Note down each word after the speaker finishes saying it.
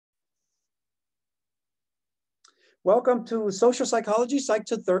Welcome to Social Psychology, Psych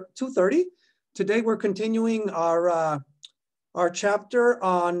 230. Today we're continuing our chapter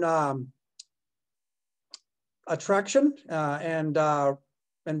on attraction and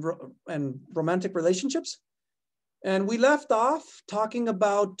romantic relationships. And we left off talking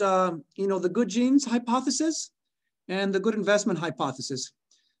about the good genes hypothesis and the good investment hypothesis.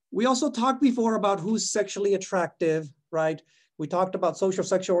 We also talked before about who's sexually attractive, right? We talked about social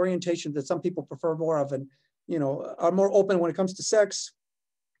sexual orientation, that some people prefer more of, and are more open when it comes to sex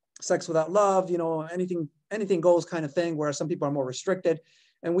without love, anything goes kind of thing, whereas some people are more restricted.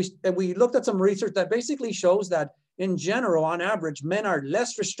 And we looked at some research that basically shows that in general, on average, men are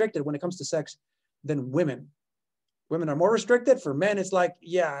less restricted when it comes to sex than women. Women are more restricted. For men, it's like,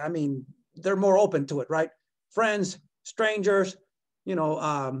 they're more open to it, right? Friends, strangers,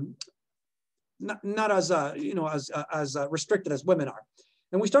 not as restricted as women are.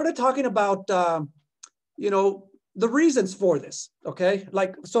 And we started talking about the reasons for this. Okay,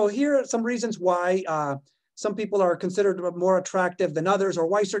 so here are some reasons why some people are considered more attractive than others, or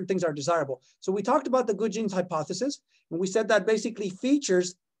why certain things are desirable. So we talked about the good genes hypothesis, and we said that basically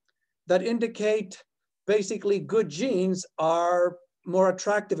features that indicate basically good genes are more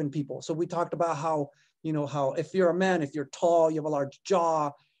attractive in people. So we talked about how if you're a man, if you're tall, you have a large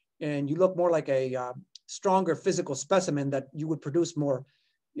jaw, and you look more like a stronger physical specimen, that you would produce more,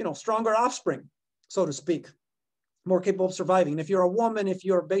 stronger offspring, so to speak, more capable of surviving. And if you're a woman, if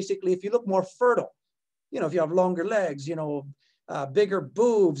you look more fertile, if you have longer legs, bigger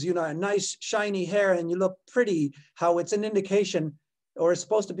boobs, nice shiny hair, and you look pretty, how it's an indication, or it's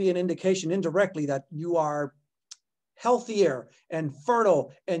supposed to be an indication indirectly, that you are healthier and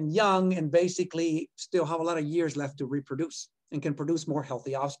fertile and young, and basically still have a lot of years left to reproduce and can produce more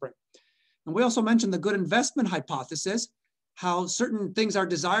healthy offspring. And we also mentioned the good investment hypothesis, how certain things are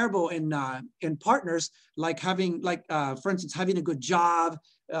desirable in partners, like for instance, having a good job,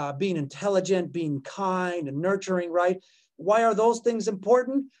 being intelligent, being kind and nurturing, right? Why are those things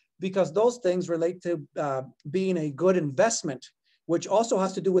important? Because those things relate to being a good investment, which also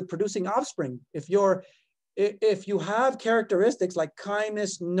has to do with producing offspring. If you have characteristics like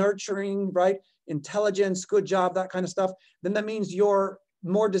kindness, nurturing, right, intelligence, good job, that kind of stuff, then that means you're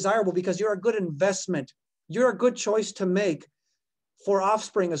more desirable because you're a good investment. You're a good choice to make for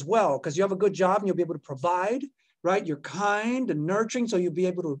offspring as well, because you have a good job and you'll be able to provide, right? You're kind and nurturing, so you'll be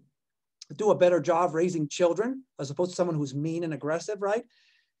able to do a better job raising children as opposed to someone who's mean and aggressive, right?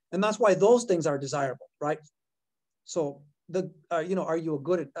 And that's why those things are desirable, right? So are you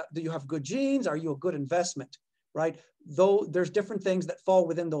do you have good genes? Are you a good investment, right? Though there's different things that fall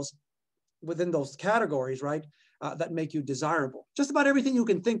within those categories, right? That make you desirable. Just about everything you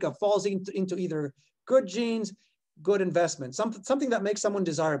can think of falls into either good genes, good investment, something that makes someone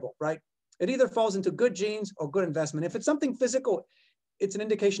desirable, right? It either falls into good genes or good investment. If it's something physical, it's an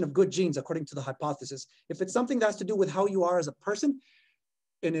indication of good genes, according to the hypothesis. If it's something that has to do with how you are as a person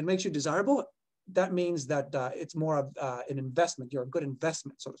and it makes you desirable, that means that it's more of an investment. You're a good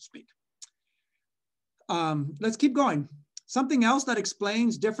investment, so to speak. Let's keep going. Something else that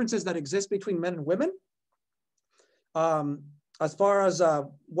explains differences that exist between men and women, as far as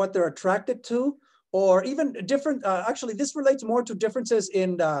what they're attracted to, or even different, actually this relates more to differences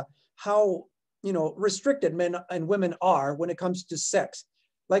in how restricted men and women are when it comes to sex.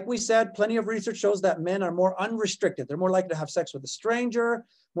 Like we said, plenty of research shows that men are more unrestricted. They're more likely to have sex with a stranger,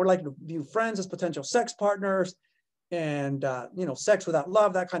 more likely to view friends as potential sex partners, and sex without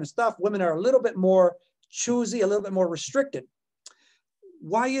love, that kind of stuff. Women are a little bit more choosy, a little bit more restricted.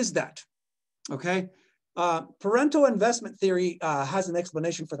 Why is that? Okay. Parental investment theory has an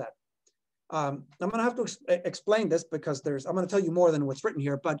explanation for that. I'm going to have to explain this because I'm going to tell you more than what's written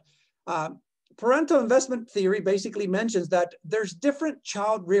here, but parental investment theory basically mentions that there's different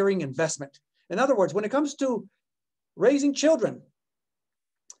child rearing investment. In other words, when it comes to raising children,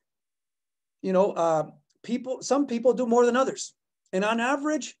 some people do more than others. And on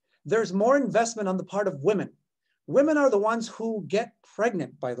average, there's more investment on the part of women. Women are the ones who get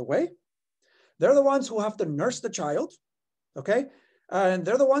pregnant, by the way. They're the ones who have to nurse the child, okay? And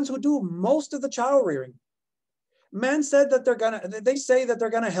they're the ones who do most of the child rearing. Men said that they say that they're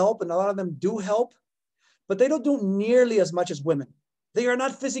gonna help, and a lot of them do help, but they don't do nearly as much as women. They are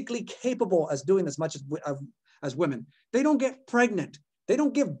not physically capable as doing as much as women. They don't get pregnant. They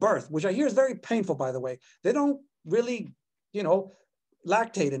don't give birth, which I hear is very painful, by the way. They don't really,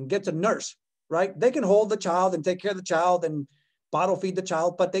 lactate and get to nurse, right? They can hold the child and take care of the child and bottle feed the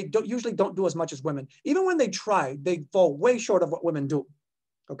child, but they usually don't do as much as women. Even when they try, they fall way short of what women do,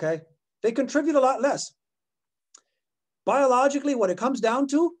 okay? They contribute a lot less. Biologically, what it comes down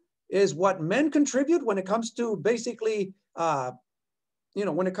to is what men contribute when it comes to basically,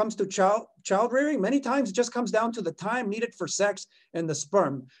 when it comes to child rearing. Many times it just comes down to the time needed for sex and the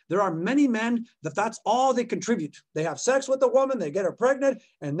sperm. There are many men that's all they contribute. They have sex with a woman, they get her pregnant,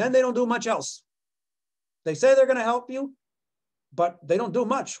 and then they don't do much else. They say they're going to help you, but they don't do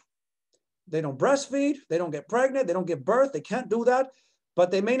much. They don't breastfeed, they don't get pregnant, they don't give birth, they can't do that,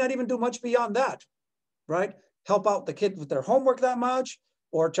 but they may not even do much beyond that, right? Help out the kid with their homework that much,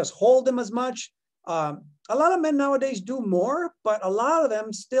 or just hold them as much. A lot of men nowadays do more, but a lot of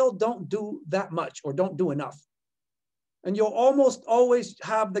them still don't do that much or don't do enough. And you'll almost always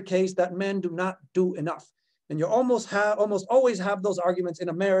have the case that men do not do enough. And you'll almost always have those arguments in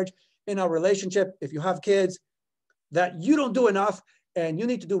a marriage, in a relationship, if you have kids, that you don't do enough and you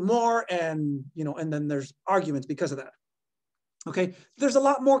need to do more, and and then there's arguments because of that. Okay, there's a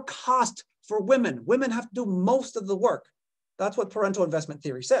lot more cost for women. Women have to do most of the work. That's what parental investment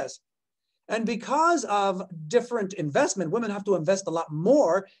theory says. And because of different investment, women have to invest a lot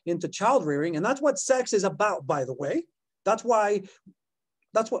more into child rearing. And that's what sex is about, by the way. That's what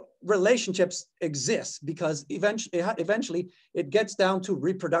relationships exist, because eventually it gets down to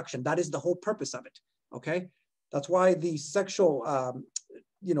reproduction. That is the whole purpose of it. Okay. That's why the sexual,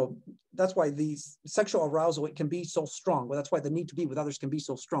 that's why the sexual arousal, it can be so strong. Well, that's why the need to be with others can be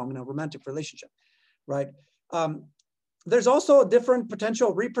so strong in a romantic relationship, right? There's also a different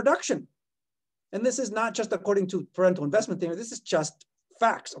potential reproduction. And this is not just according to parental investment theory. This is just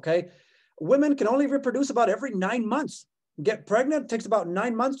facts, okay? Women can only reproduce about every 9 months. Get pregnant, it takes about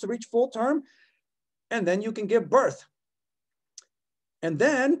 9 months to reach full term, and then you can give birth. And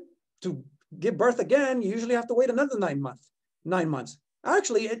then to give birth again, you usually have to wait another 9 months.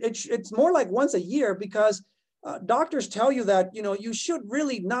 Actually, it's more like once a year, because doctors tell you that, you should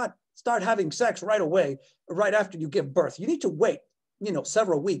really not start having sex right away, right after you give birth. You need to wait,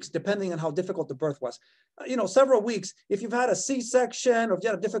 several weeks, depending on how difficult the birth was. Several weeks. If you've had a C-section or if you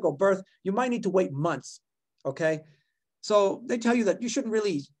had a difficult birth, you might need to wait months, okay? So they tell you that you shouldn't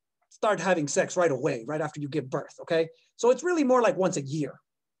really start having sex right away, right after you give birth, okay? So it's really more like once a year,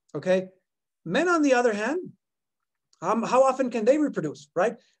 okay? Men, on the other hand, how often can they reproduce,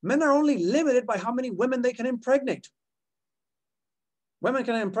 right? Men are only limited by how many women they can impregnate. Women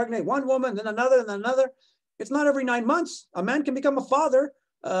can impregnate one woman, then another, and then another. It's not every 9 months. A man can become a father,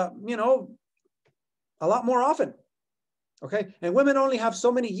 a lot more often, okay? And women only have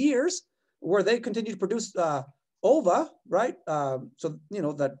so many years where they continue to produce ova, right?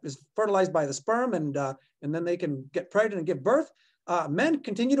 That is fertilized by the sperm, and then they can get pregnant and give birth. Men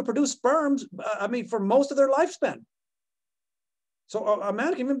continue to produce sperms, for most of their lifespan. So a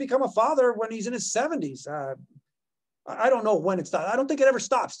man can even become a father when he's in his 70s. I don't know when it stops. I don't think it ever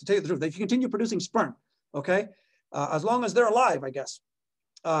stops, to tell you the truth. If you continue producing sperm, okay? As long as they're alive, I guess.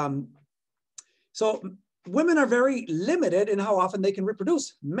 So women are very limited in how often they can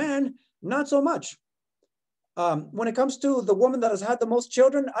reproduce. Men, not so much. When it comes to the woman that has had the most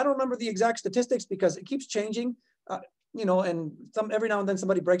children, I don't remember the exact statistics because it keeps changing, and every now and then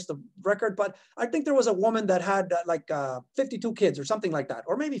somebody breaks the record, but I think there was a woman that had 52 kids or something like that,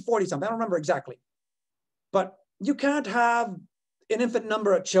 or maybe 40 something, I don't remember exactly. But you can't have an infinite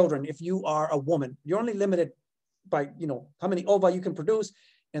number of children if you are a woman. You're only limited by, how many ova you can produce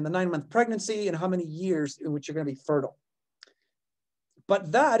in the 9-month pregnancy and how many years in which you're going to be fertile.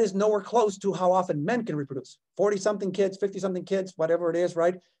 But that is nowhere close to how often men can reproduce. 40 something kids, 50 something kids, whatever it is,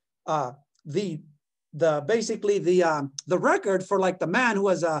 right? Basically the record for the man who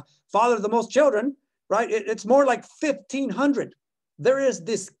has a father of the most children, right? It's more like 1,500. There is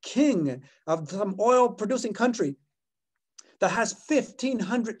this king of some oil producing country that has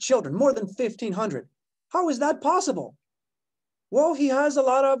 1,500 children, more than 1,500. How is that possible? Well, he has a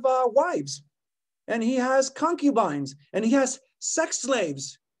lot of wives, and he has concubines, and he has sex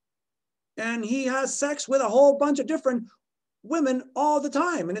slaves, and he has sex with a whole bunch of different women all the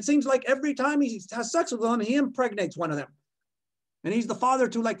time. And it seems like every time he has sex with them, he impregnates one of them. And he's the father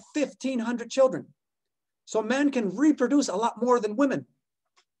to 1,500 children. So men can reproduce a lot more than women.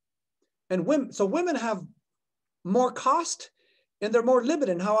 And women have more cost, and they're more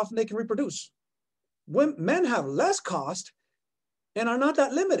limited in how often they can reproduce. Men have less cost and are not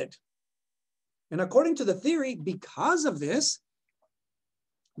that limited. And according to the theory, because of this,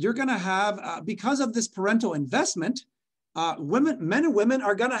 you're going to have, because of this parental investment, men and women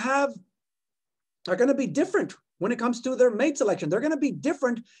are going to be different when it comes to their mate selection. They're going to be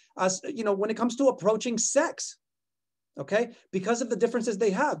different when it comes to approaching sex, okay? Because of the differences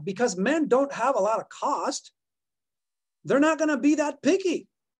they have. Because men don't have a lot of cost, they're not going to be that picky.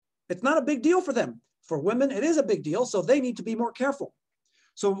 It's not a big deal for them. For women, it is a big deal, so they need to be more careful.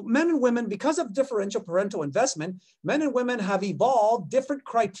 So men and women, because of differential parental investment, men and women have evolved different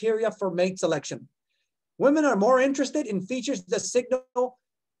criteria for mate selection. Women are more interested in features that signal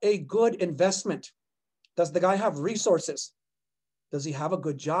a good investment. Does the guy have resources? Does he have a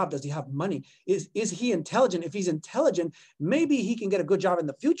good job? Does he have money? Is he intelligent? If he's intelligent, maybe he can get a good job in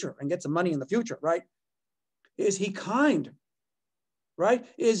the future and get some money in the future, right? Is he kind, right?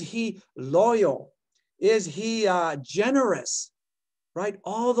 Is he loyal? Is he generous, right?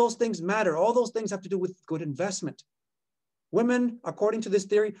 All those things matter. All those things have to do with good investment. Women, according to this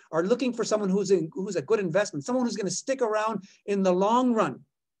theory, are looking for someone who's a good investment, someone who's going to stick around in the long run,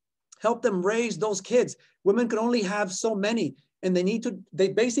 help them raise those kids. Women can only have so many, and they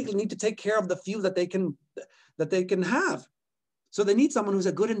basically need to take care of the few that they can have. So they need someone who's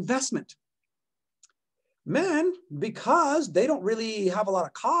a good investment. Men, because they don't really have a lot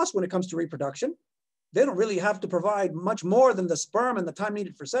of cost when it comes to reproduction, they don't really have to provide much more than the sperm and the time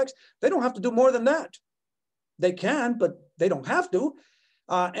needed for sex. They don't have to do more than that. They can, but they don't have to.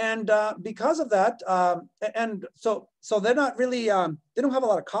 Because of that, and so they're not really, they don't have a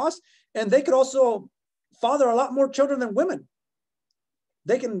lot of cost, and they could also father a lot more children than women.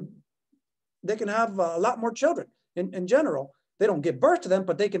 They can have a lot more children in general. They don't give birth to them,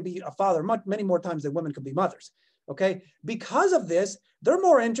 but they can be a father many more times than women can be mothers. Okay, because of this, they're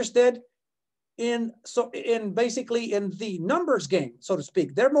more interested in basically in the numbers game, so to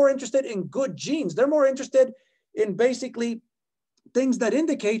speak. They're more interested in good genes. They're more interested in basically things that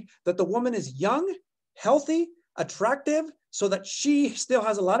indicate that the woman is young, healthy, attractive, so that she still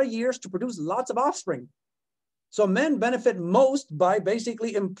has a lot of years to produce lots of offspring. So men benefit most by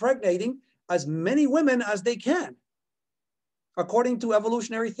basically impregnating as many women as they can, according to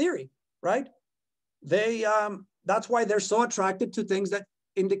evolutionary theory, right? That's why they're so attracted to things that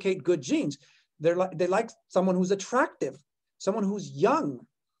indicate good genes. They like someone who's attractive, someone who's young,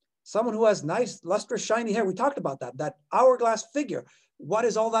 someone who has nice, lustrous, shiny hair. We talked about that hourglass figure. What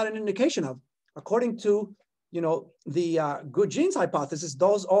is all that an indication of? According to, the good genes hypothesis,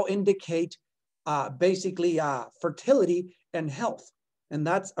 those all indicate basically fertility and health. And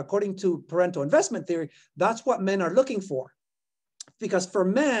that's, according to parental investment theory, that's what men are looking for. Because for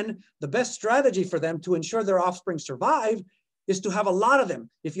men, the best strategy for them to ensure their offspring survive is to have a lot of them.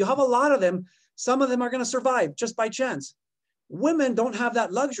 If you have a lot of them, some of them are going to survive just by chance. Women don't have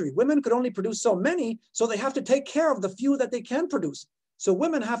that luxury. Women could only produce so many, so they have to take care of the few that they can produce. So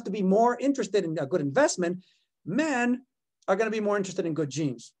women have to be more interested in a good investment. Men are going to be more interested in good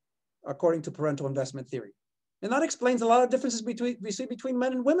genes, according to parental investment theory. And that explains a lot of differences we see between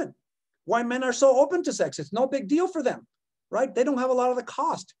men and women. Why men are so open to sex. It's no big deal for them, right? They don't have a lot of the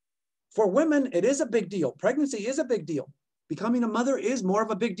cost. For women, it is a big deal. Pregnancy is a big deal. Becoming a mother is more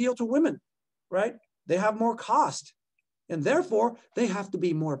of a big deal to women, right? They have more cost. And therefore, they have to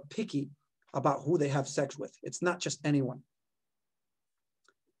be more picky about who they have sex with. It's not just anyone.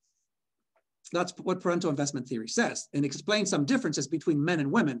 That's what parental investment theory says, and explains some differences between men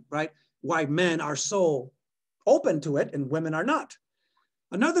and women, right? Why men are so open to it and women are not.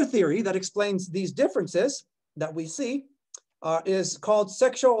 Another theory that explains these differences that we see is called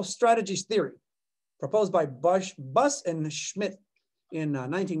sexual strategies theory, proposed by Buss and Schmidt in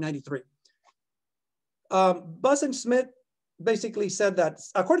 1993. Buss and Schmidt basically said that,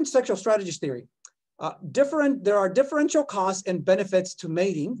 according to sexual strategies theory, there are differential costs and benefits to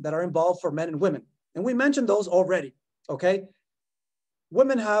mating that are involved for men and women. And we mentioned those already, okay?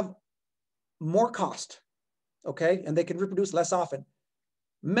 Women have more cost, okay? And they can reproduce less often.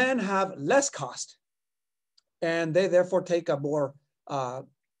 Men have less cost, and they therefore take a more, a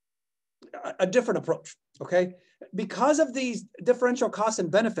different approach, okay? Because of these differential costs and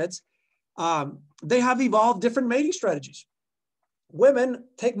benefits, they have evolved different mating strategies. Women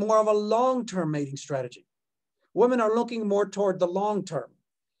take more of a long-term mating strategy. Women are looking more toward the long term.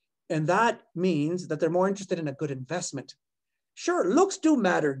 And that means that they're more interested in a good investment. Sure, looks do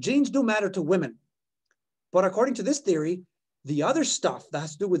matter. Genes do matter to women. But according to this theory, the other stuff that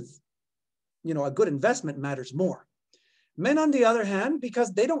has to do with, a good investment matters more. Men, on the other hand,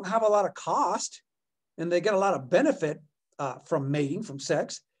 because they don't have a lot of cost and they get a lot of benefit from mating, from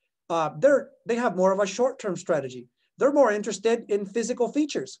sex, they have more of a short-term strategy. They're more interested in physical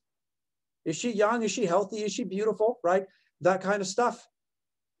features. Is she young? Is she healthy? Is she beautiful? Right? That kind of stuff.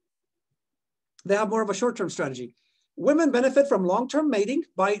 They have more of a short-term strategy. Women benefit from long-term mating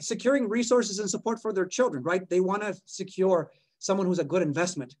by securing resources and support for their children, right? They want to secure someone who's a good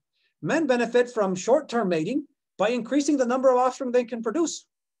investment. Men benefit from short-term mating by increasing the number of offspring they can produce.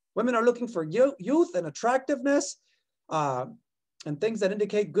 Women are looking for youth and attractiveness and things that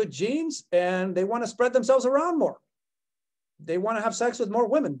indicate good genes, and they want to spread themselves around more. They want to have sex with more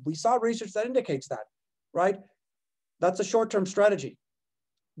women. We saw research that indicates that, right? That's a short-term strategy.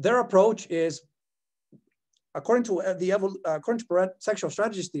 Their approach is, according to sexual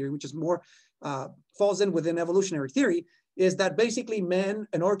strategies theory, which is more falls in within evolutionary theory, is that basically men,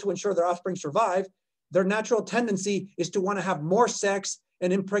 in order to ensure their offspring survive, their natural tendency is to want to have more sex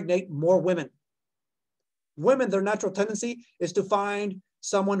and impregnate more women. Women, their natural tendency is to find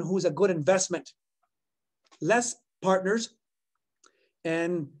someone who's a good investment, less partners,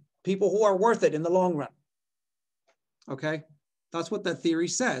 and people who are worth it in the long run. Okay, that's what that theory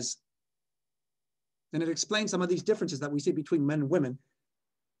says. And it explains some of these differences that we see between men and women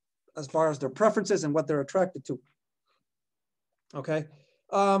as far as their preferences and what they're attracted to. Okay.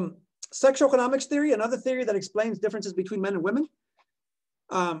 Sexual economics theory, another theory that explains differences between men and women.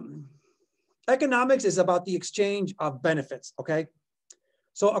 Economics is about the exchange of benefits, okay?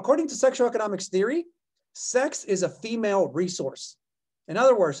 So according to sexual economics theory, sex is a female resource. In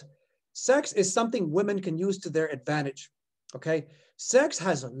other words, sex is something women can use to their advantage, okay? Sex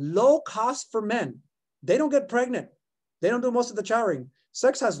has low cost for men. They don't get pregnant. They don't do most of the showering.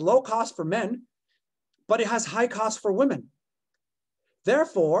 Sex has low cost for men, but it has high cost for women.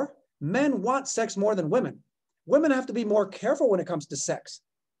 Therefore, men want sex more than women. Women have to be more careful when it comes to sex.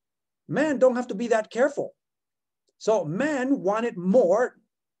 Men don't have to be that careful. So men want it more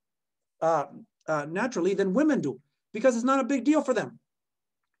naturally than women do, because it's not a big deal for them.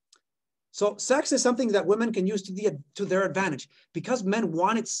 So sex is something that women can use to their advantage. Because men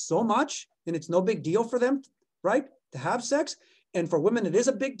want it so much, and it's no big deal for them, right, to have sex. And for women, it is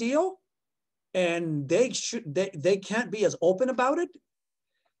a big deal, and they can't be as open about it.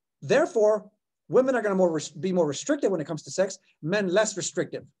 Therefore, women are going to be more restricted when it comes to sex, men less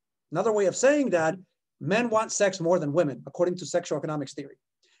restrictive. Another way of saying that, men want sex more than women, according to sexual economics theory.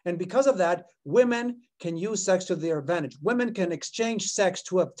 And because of that, women can use sex to their advantage. Women can exchange sex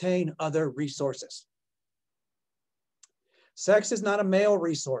to obtain other resources. Sex is not a male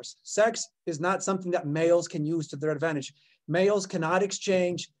resource. Sex is not something that males can use to their advantage. Males cannot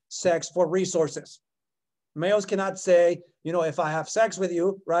exchange sex for resources. Males cannot say, you know, if I have sex with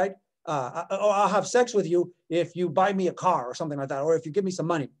you, right? I'll have sex with you if you buy me a car or something like that, or if you give me some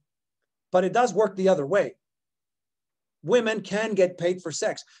money. But it does work the other way. Women can get paid for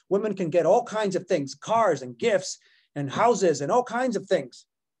sex. Women can get all kinds of things, cars and gifts and houses and all kinds of things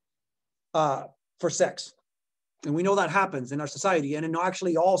for sex. And we know that happens in our society and in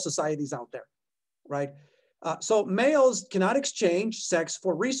actually all societies out there, right? So males cannot exchange sex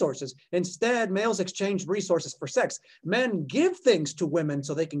for resources. Instead, males exchange resources for sex. Men give things to women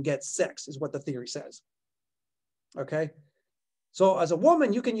so they can get sex, is what the theory says. Okay? So as a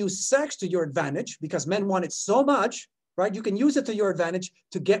woman, you can use sex to your advantage because men want it so much, right? You can use it to your advantage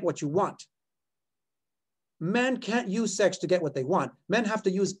to get what you want. Men can't use sex to get what they want. Men have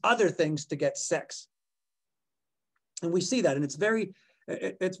to use other things to get sex. And we see that, and it's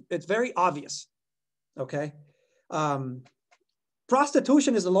very obvious. Okay.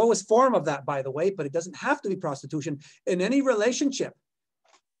 Prostitution is the lowest form of that, by the way, but it doesn't have to be prostitution in any relationship.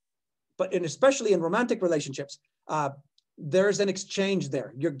 But especially in romantic relationships, there's an exchange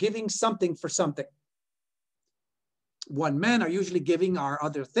there. You're giving something for something. What men are usually giving are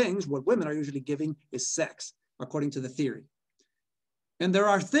other things. What women are usually giving is sex, according to the theory. And there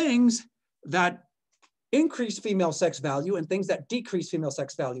are things that increase female sex value and things that decrease female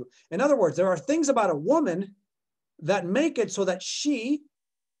sex value. In other words, there are things about a woman that make it so that she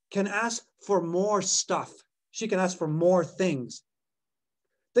can ask for more stuff. She can ask for more things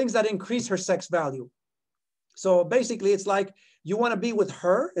that increase her sex value. So basically, it's like you want to be with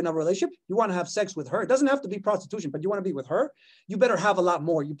her in a relationship. You want to have sex with her. It doesn't have to be prostitution, but you want to be with her. You better have a lot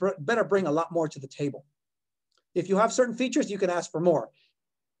more. You better bring a lot more to the table. If you have certain features, you can ask for more.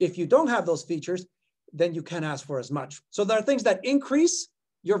 If you don't have those features, then you can ask for as much. So there are things that increase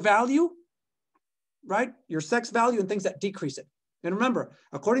your value, right? Your sex value, and things that decrease it. And remember,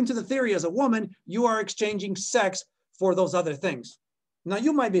 according to the theory, as a woman, you are exchanging sex for those other things. Now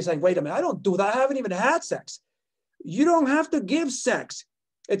you might be saying, wait a minute, I don't do that. I haven't even had sex. You don't have to give sex.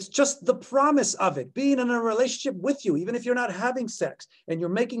 It's just the promise of it, being in a relationship with you, even if you're not having sex and you're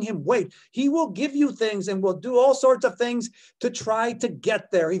making him wait. He will give you things and will do all sorts of things to try to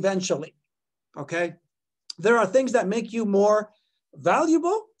get there eventually. Okay? There are things that make you more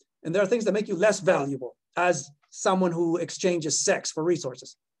valuable, and there are things that make you less valuable as someone who exchanges sex for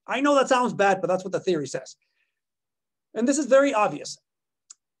resources. I know that sounds bad, but that's what the theory says. And this is very obvious.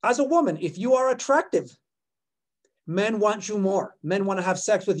 As a woman, if you are attractive, men want you more. Men want to have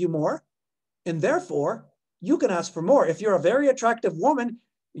sex with you more, and therefore, you can ask for more. If you're a very attractive woman,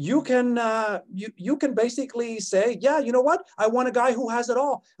 You can you can basically say, yeah, you know what? I want a guy who has it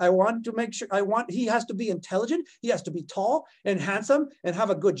all. I want to make sure he has to be intelligent, he has to be tall and handsome and have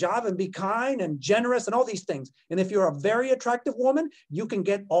a good job and be kind and generous and all these things. And if you're a very attractive woman, you can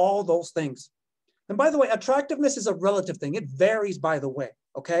get all those things. And by the way, attractiveness is a relative thing. It varies, by the way,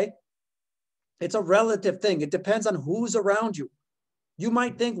 okay? It's a relative thing. It depends on who's around you. You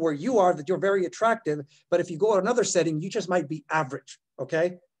might think where you are that you're very attractive, but if you go to another setting, you just might be average,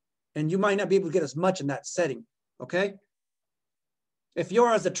 okay? And you might not be able to get as much in that setting, okay? If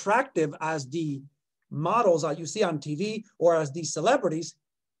you're as attractive as the models that you see on TV or as these celebrities,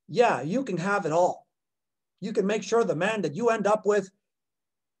 yeah, you can have it all. You can make sure the man that you end up with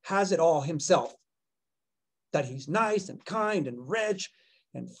has it all himself. That he's nice and kind and rich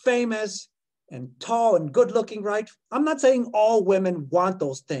and famous and tall and good looking, right? I'm not saying all women want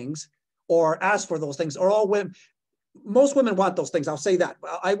those things or ask for those things, or all women, most women want those things. I'll say that.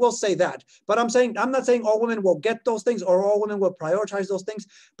 I will say that. But I'm not saying all women will get those things or all women will prioritize those things.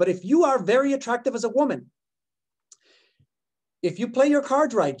 But if you are very attractive as a woman, if you play your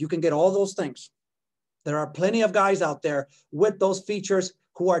cards right, you can get all those things. There are plenty of guys out there with those features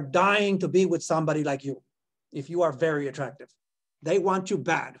who are dying to be with somebody like you. If you are very attractive, they want you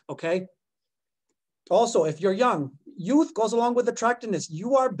bad, okay? Also, if you're young, youth goes along with attractiveness.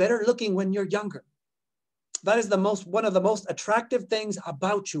 You are better looking when you're younger. That is one of the most attractive things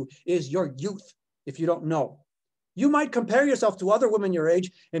about you is your youth, if you don't know. You might compare yourself to other women your age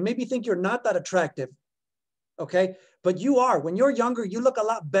and maybe think you're not that attractive, okay? But you are. When you're younger, you look a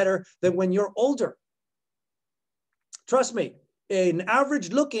lot better than when you're older. Trust me, an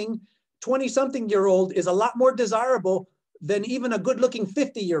average looking 20-something-year-old is a lot more desirable than even a good-looking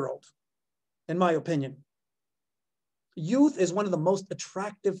 50-year-old, in my opinion. Youth is one of the most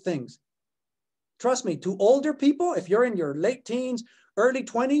attractive things. Trust me, to older people, if you're in your late teens, early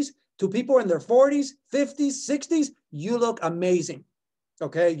 20s, to people in their 40s, 50s, 60s, you look amazing,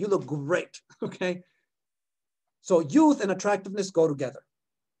 okay? You look great, okay? So youth and attractiveness go together,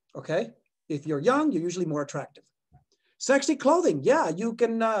 okay? If you're young, you're usually more attractive. Sexy clothing, yeah, you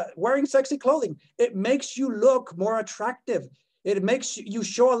can, wearing sexy clothing, it makes you look more attractive. It makes you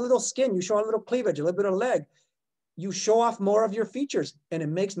show a little skin, you show a little cleavage, a little bit of leg. You show off more of your features and it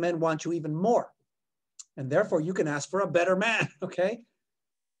makes men want you even more. And therefore you can ask for a better man, okay?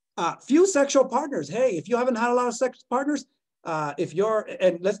 Few sexual partners. Hey, if you haven't had a lot of sex partners,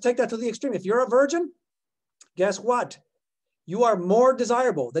 and let's take that to the extreme. If you're a virgin, guess what? You are more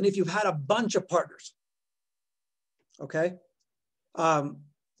desirable than if you've had a bunch of partners. Okay,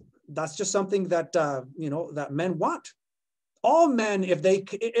 that's just something that that men want. All men, if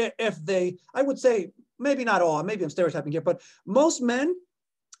they, I would say maybe not all, maybe I'm stereotyping here, but most men,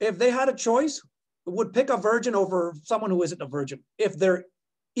 if they had a choice, would pick a virgin over someone who isn't a virgin if they're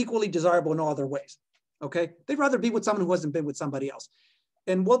equally desirable in all other ways. Okay, they'd rather be with someone who hasn't been with somebody else,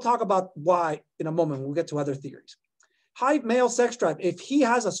 and we'll talk about why in a moment when we get to other theories. High male sex drive. If he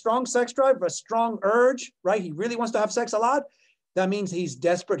has a strong sex drive, a strong urge, right? He really wants to have sex a lot. That means he's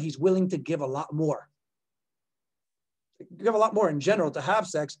desperate. He's willing to give a lot more. Give a lot more in general to have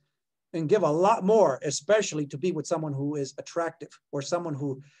sex and give a lot more, especially to be with someone who is attractive or someone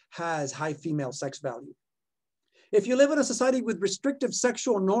who has high female sex value. If you live in a society with restrictive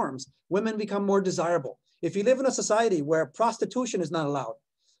sexual norms, women become more desirable. If you live in a society where prostitution is not allowed,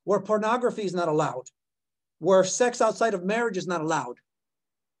 where pornography is not allowed, where sex outside of marriage is not allowed,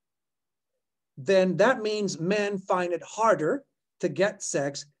 then that means men find it harder to get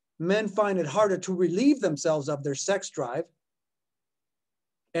sex. Men find it harder to relieve themselves of their sex drive.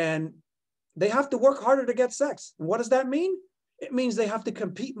 And they have to work harder to get sex. And what does that mean? It means they have to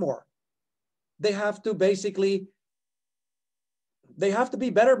compete more. They have to basically, they have to be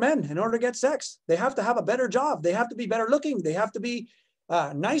better men in order to get sex. They have to have a better job. They have to be better looking. They have to be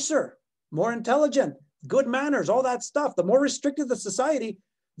nicer, more intelligent, good manners, all that stuff. The more restricted the society,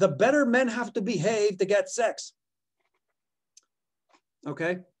 the better men have to behave to get sex.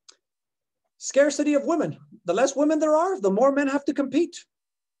 Okay. Scarcity of women. The less women there are, the more men have to compete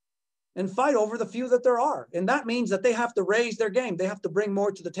and fight over the few that there are. And that means that they have to raise their game. They have to bring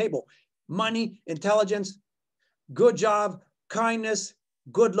more to the table. Money, intelligence, good job, kindness,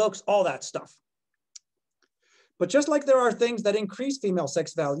 good looks, all that stuff. But just like there are things that increase female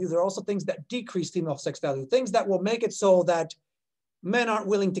sex value, there are also things that decrease female sex value, things that will make it so that men aren't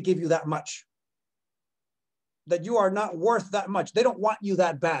willing to give you that much, that you are not worth that much. They don't want you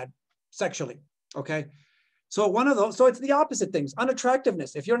that bad sexually, okay? So one of those, so it's the opposite things.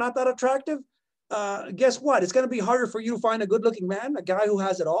 Unattractiveness. If you're not that attractive, guess what? It's going to be harder for you to find a good-looking man, a guy who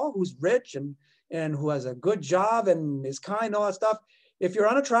has it all, who's rich and who has a good job and is kind, all that stuff. If you're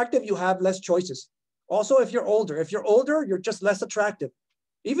unattractive, you have less choices. Also, if you're older, you're just less attractive.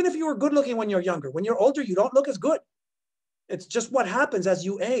 Even if you were good looking when you're younger, when you're older, you don't look as good. It's just what happens as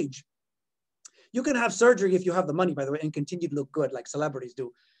you age. You can have surgery if you have the money, by the way, and continue to look good like celebrities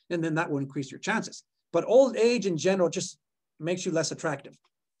do. And then that will increase your chances. But old age in general just makes you less attractive.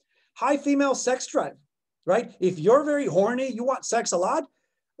 High female sex drive, right? If you're very horny, you want sex a lot,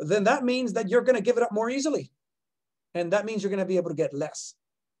 then that means that you're going to give it up more easily. And that means you're going to be able to get less.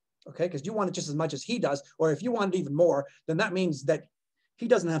 Okay, because you want it just as much as he does. Or if you want it even more, then that means that he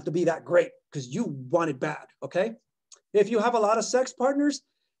doesn't have to be that great because you want it bad. Okay. If you have a lot of sex partners,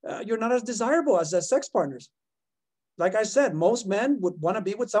 you're not as desirable as sex partners. Like I said, most men would want to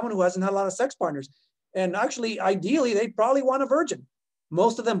be with someone who hasn't had a lot of sex partners. And actually, ideally, they probably want a virgin.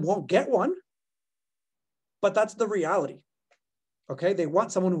 Most of them won't get one, but that's the reality. Okay, they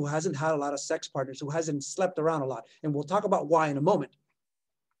want someone who hasn't had a lot of sex partners, who hasn't slept around a lot. And we'll talk about why in a moment.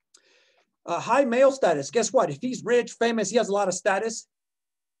 High male status, guess what? If he's rich, famous, he has a lot of status,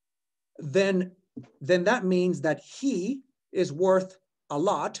 then that means that he is worth a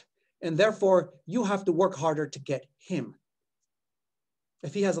lot, and therefore you have to work harder to get him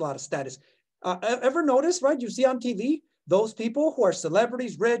if he has a lot of status. Ever notice, right? You see on TV, those people who are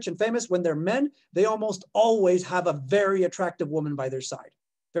celebrities, rich and famous, when they're men, they almost always have a very attractive woman by their side,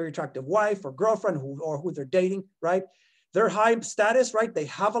 very attractive wife or girlfriend who they're dating, right? They're high status, right? They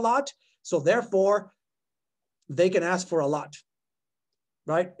have a lot. So therefore, they can ask for a lot,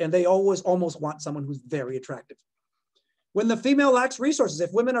 right? And they always almost want someone who's very attractive. When the female lacks resources,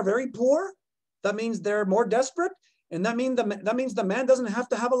 if women are very poor, that means they're more desperate. And that means the man doesn't have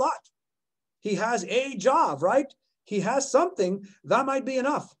to have a lot. He has a job, right? He has something that might be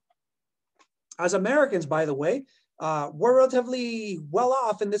enough. As Americans, by the way, we're relatively well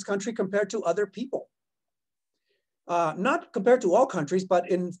off in this country compared to other people. Not compared to all countries, but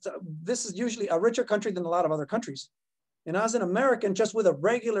this is usually a richer country than a lot of other countries. And as an American, just with a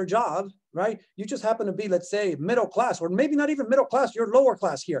regular job, right? You just happen to be, let's say, middle class, or maybe not even middle class, you're lower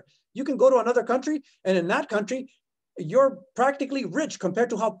class here. You can go to another country, and in that country, you're practically rich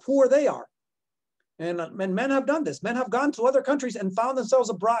compared to how poor they are. And men have done this. Men have gone to other countries and found themselves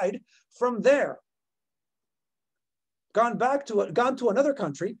a bride from there. Gone to another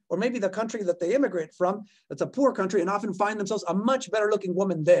country, or maybe the country that they immigrate from, that's a poor country, and often find themselves a much better looking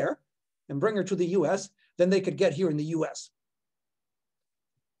woman there and bring her to the US than they could get here in the US.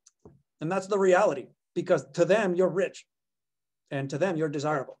 And that's the reality, because to them, you're rich, and to them, you're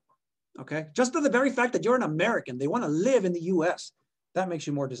desirable. Okay? Just to the very fact that you're an American, they want to live in the US, that makes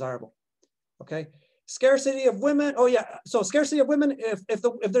you more desirable. Okay? Scarcity of women. Oh yeah. So scarcity of women.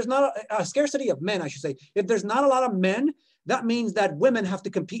 If there's not a scarcity of men, I should say, if there's not a lot of men, that means that women have to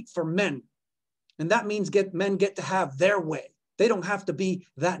compete for men, and that means men get to have their way. They don't have to be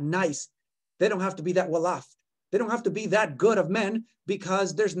that nice. They don't have to be that well off. They don't have to be that good of men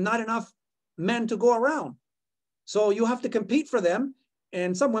because there's not enough men to go around. So you have to compete for them,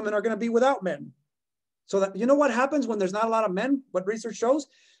 and some women are going to be without men. So that, you know what happens when there's not a lot of men? What research shows,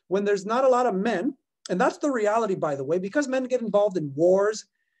 when there's not a lot of men. And that's the reality, by the way, because men get involved in wars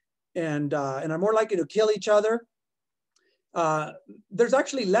and are more likely to kill each other. There's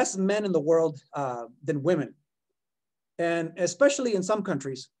actually less men in the world than women. And especially in some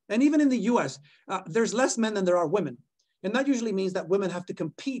countries, and even in the US, there's less men than there are women. And that usually means that women have to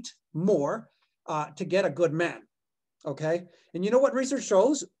compete more to get a good man, okay? And you know what research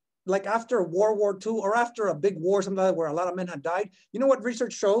shows? Like after World War II or after a big war, something where a lot of men had died, you know what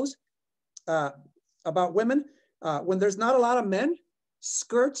research shows? About women, when there's not a lot of men,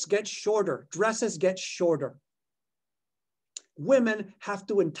 skirts get shorter, dresses get shorter. Women have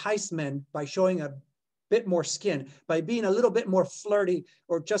to entice men by showing a bit more skin, by being a little bit more flirty,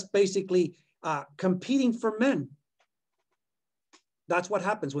 or just basically competing for men. That's what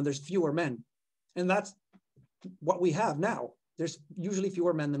happens when there's fewer men. And that's what we have now. There's usually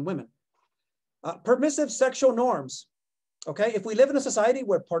fewer men than women. Permissive sexual norms. Okay, if we live in a society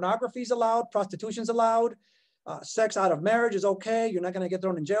where pornography is allowed, prostitution is allowed, sex out of marriage is okay, you're not going to get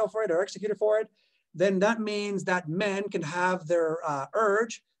thrown in jail for it or executed for it, then that means that men can have their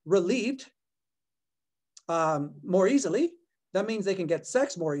urge relieved more easily. That means they can get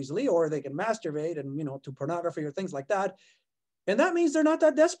sex more easily, or they can masturbate and, to pornography or things like that. And that means they're not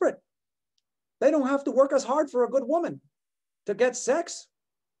that desperate. They don't have to work as hard for a good woman to get sex.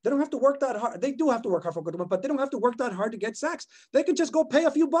 They don't have to work that hard. They do have to work hard for a good woman, but they don't have to work that hard to get sex. They can just go pay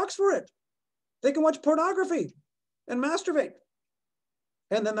a few bucks for it. They can watch pornography and masturbate.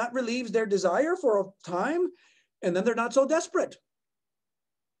 And then that relieves their desire for a time, and then they're not so desperate.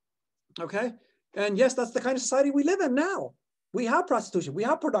 Okay? And yes, that's the kind of society we live in now. We have prostitution, we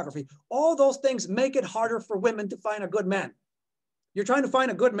have pornography. All those things make it harder for women to find a good man. You're trying to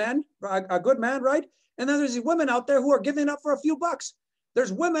find a good man, right? And then there's these women out there who are giving up for a few bucks.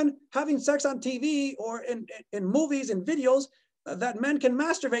 There's women having sex on TV or in movies and videos that men can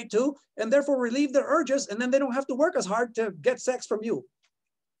masturbate to and therefore relieve their urges, and then they don't have to work as hard to get sex from you.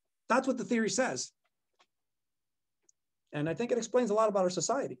 That's what the theory says. And I think it explains a lot about our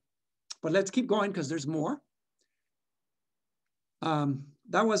society. But let's keep going because there's more.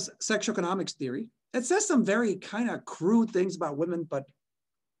 That was sexual economics theory. It says some very kind of crude things about women, but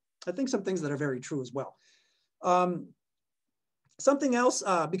I think some things that are very true as well. Something else,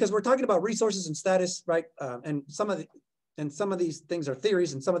 because we're talking about resources and status, right? And some of these things are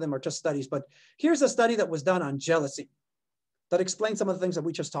theories and some of them are just studies, but here's a study that was done on jealousy that explains some of the things that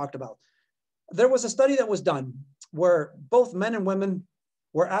we just talked about. There was a study that was done where both men and women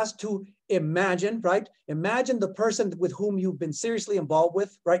were asked to imagine, right? Imagine the person with whom you've been seriously involved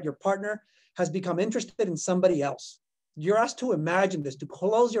with, right? Your partner has become interested in somebody else. You're asked to imagine this, to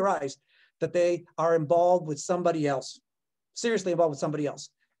close your eyes, that they are involved with somebody else, seriously involved with somebody else,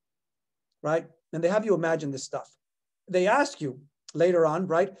 right? And they have you imagine this stuff. They ask you later on,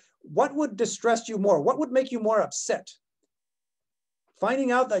 right? What would distress you more? What would make you more upset?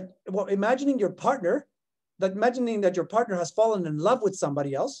 Finding out that, well, imagining your partner, imagining that your partner has fallen in love with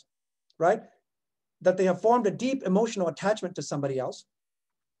somebody else, right? That they have formed a deep emotional attachment to somebody else,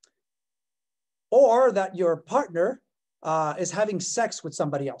 or that your partner is having sex with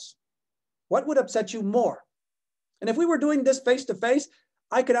somebody else. What would upset you more? And if we were doing this face to face,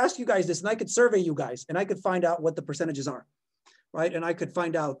 I could ask you guys this and I could survey you guys and I could find out what the percentages are, right? And I could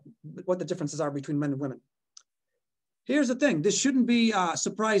find out what the differences are between men and women. Here's the thing, this shouldn't be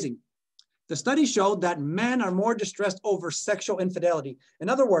surprising. The study showed that men are more distressed over sexual infidelity. In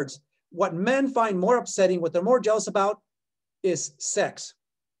other words, what men find more upsetting, what they're more jealous about is sex.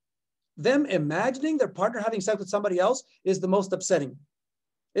 Them imagining their partner having sex with somebody else is the most upsetting.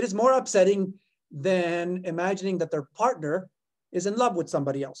 It is more upsetting than imagining that their partner is in love with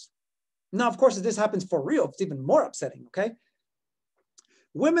somebody else. Now, of course, if this happens for real, it's even more upsetting, okay?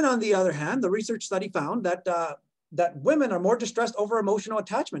 Women, on the other hand, the research study found that that women are more distressed over emotional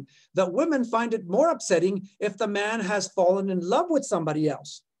attachment, that women find it more upsetting if the man has fallen in love with somebody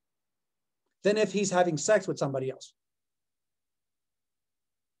else than if he's having sex with somebody else.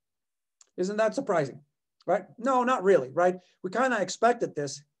 Isn't that surprising, right? No, not really, right? We kind of expected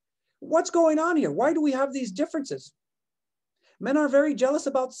this. What's going on here? Why do we have these differences? Men are very jealous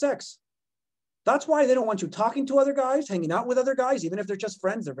about sex. That's why they don't want you talking to other guys, hanging out with other guys, even if they're just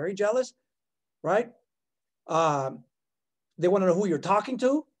friends, they're very jealous, right? They want to know who you're talking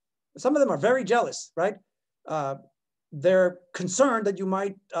to. Some of them are very jealous, right? They're concerned that you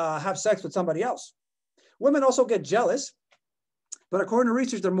might have sex with somebody else. Women also get jealous, but according to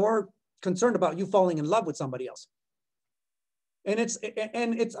research, they're more concerned about you falling in love with somebody else. And it's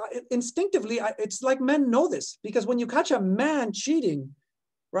instinctively, it's like men know this, because when you catch a man cheating,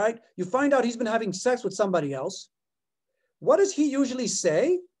 right, you find out he's been having sex with somebody else. What does he usually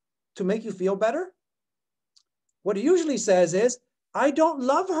say to make you feel better? What he usually says is, I don't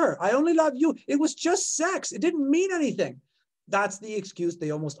love her. I only love you. It was just sex. It didn't mean anything. That's the excuse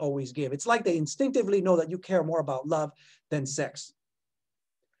they almost always give. It's like they instinctively know that you care more about love than sex.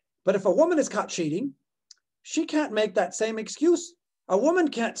 But if a woman is caught cheating, she can't make that same excuse. A woman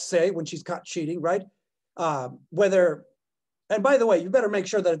can't say when she's caught cheating, right? Whether, and by the way, you better make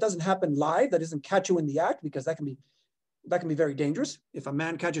sure that it doesn't happen live, that doesn't catch you in the act, because that can be very dangerous. If a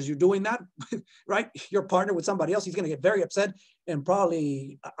man catches you doing that, right? Your partner with somebody else, he's going to get very upset and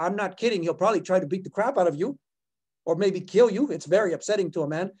probably, I'm not kidding, he'll probably try to beat the crap out of you or maybe kill you. It's very upsetting to a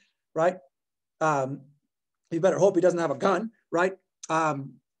man, right? You better hope he doesn't have a gun, right?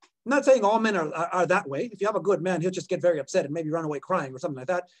 I'm not saying all men are that way. If you have a good man, he'll just get very upset and maybe run away crying or something like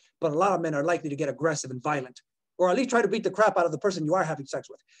that. But a lot of men are likely to get aggressive and violent, or at least try to beat the crap out of the person you are having sex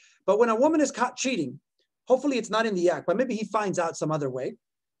with. But when a woman is caught cheating, hopefully it's not in the act, but maybe he finds out some other way,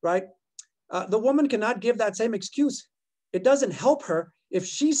 right? The woman cannot give that same excuse. It doesn't help her if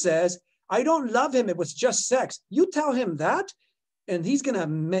she says, I don't love him, it was just sex. You tell him that, and he's gonna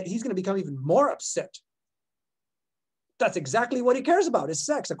become even more upset. That's exactly what he cares about, is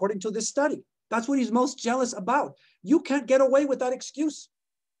sex, according to this study. That's what he's most jealous about. You can't get away with that excuse.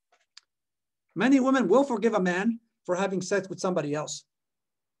 Many women will forgive a man for having sex with somebody else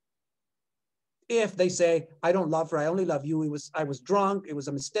if they say, I don't love her, I only love you, I was drunk, it was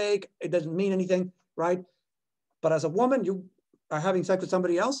a mistake, it doesn't mean anything, right? But as a woman, you are having sex with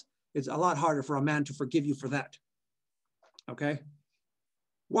somebody else, it's a lot harder for a man to forgive you for that, okay?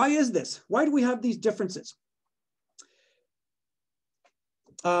 Why is this? Why do we have these differences?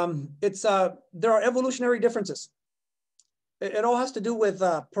 There are evolutionary differences. It all has to do with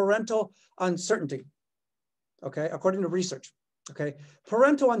parental uncertainty, okay, according to research, okay?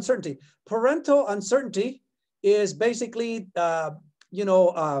 Parental uncertainty. Parental uncertainty is basically, how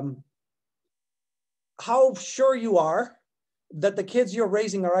sure you are that the kids you're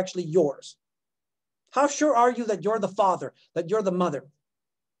raising are actually yours. How sure are you that you're the father, that you're the mother?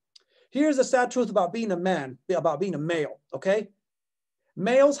 Here's the sad truth about being a man, about being a male, okay?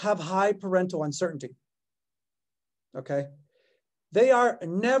 Males have high parental uncertainty, okay? They are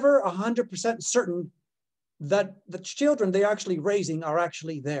never 100% certain that the children they're actually raising are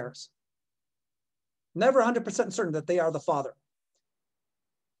actually theirs. Never 100% certain that they are the father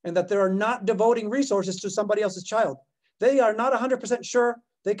and that they're not devoting resources to somebody else's child. They are not 100% sure.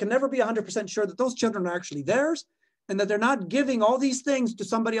 They can never be 100% sure that those children are actually theirs and that they're not giving all these things to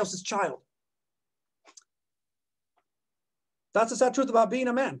somebody else's child. That's the sad truth about being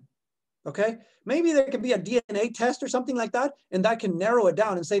a man, okay? Maybe there could be a DNA test or something like that, and that can narrow it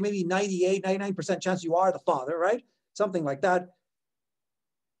down and say maybe 98, 99% chance you are the father, right? Something like that.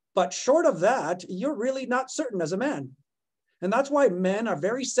 But short of that, you're really not certain as a man. And that's why men are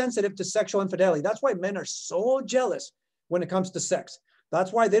very sensitive to sexual infidelity. That's why men are so jealous when it comes to sex.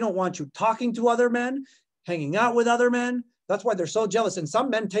 That's why they don't want you talking to other men, hanging out with other men. That's why they're so jealous. And some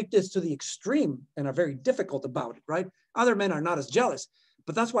men take this to the extreme and are very difficult about it, right? Other men are not as jealous.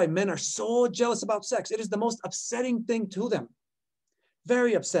 But that's why men are so jealous about sex. It is the most upsetting thing to them.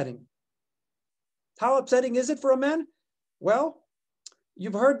 Very upsetting. How upsetting is it for a man? Well,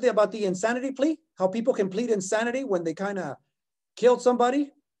 you've heard about the insanity plea, how people can plead insanity when they kind of killed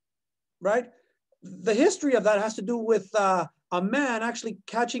somebody, right? The history of that has to do with a man actually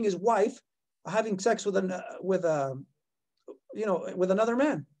catching his wife having sex with another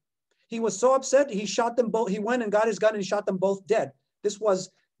man. He was so upset, he shot them both. He went and got his gun and shot them both dead. This was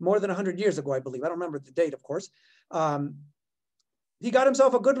more than 100 years ago, I believe. I don't remember the date, of course. He got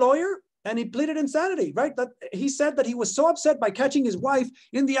himself a good lawyer and he pleaded insanity, right? That he said that he was so upset by catching his wife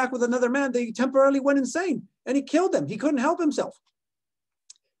in the act with another man that he temporarily went insane and he killed them. He couldn't help himself.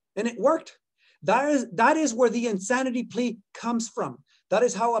 And it worked. That is where the insanity plea comes from. That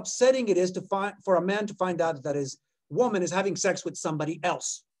is how upsetting it is for a man to find out that his woman is having sex with somebody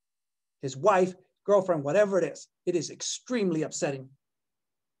else. His wife, girlfriend, whatever it is. It is extremely upsetting.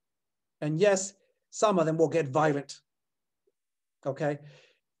 And yes, some of them will get violent. Okay.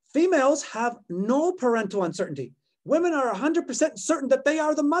 Females have no parental uncertainty. Women are 100% certain that they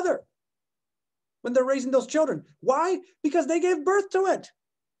are the mother when they're raising those children. Why? Because they gave birth to it.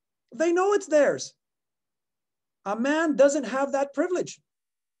 They know it's theirs. A man doesn't have that privilege.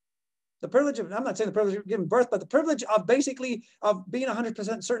 The privilege of, I'm not saying the privilege of giving birth, but the privilege of basically of being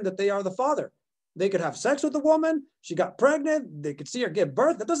 100% certain that they are the father. They could have sex with the woman. She got pregnant. They could see her give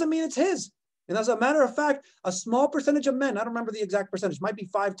birth. That doesn't mean it's his. And as a matter of fact, a small percentage of men, I don't remember the exact percentage, might be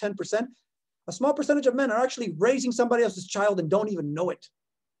 5, 10%. A small percentage of men are actually raising somebody else's child and don't even know it.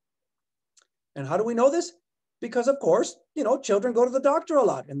 And how do we know this? Because of course, children go to the doctor a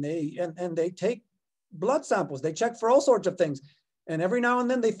lot and they take blood samples. They check for all sorts of things. And every now and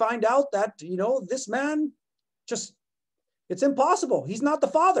then they find out that, this man it's impossible. He's not the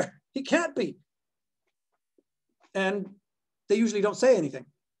father. He can't be. And they usually don't say anything.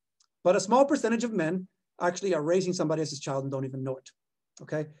 But a small percentage of men actually are raising somebody else's child and don't even know it.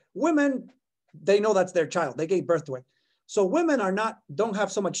 Okay. Women, they know that's their child. They gave birth to it. So women don't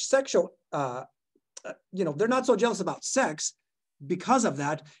have so much sexual, they're not so jealous about sex because of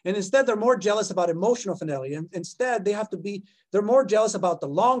that. And instead, they're more jealous about emotional fidelity. And instead, they're more jealous about the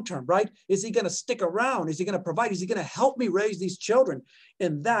long term, right? Is he going to stick around? Is he going to provide? Is he going to help me raise these children?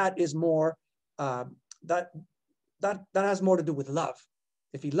 And that is more, that has more to do with love.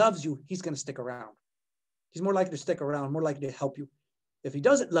 If he loves you, he's going to stick around. He's more likely to stick around, more likely to help you. If he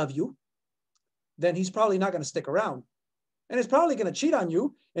doesn't love you, then he's probably not going to stick around. And he's probably going to cheat on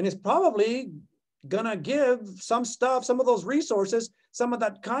you. And he's probably going to give some stuff, some of those resources, some of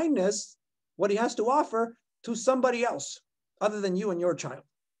that kindness, what he has to offer to somebody else other than you and your child.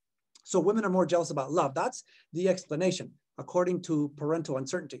 So women are more jealous about love. That's the explanation according to parental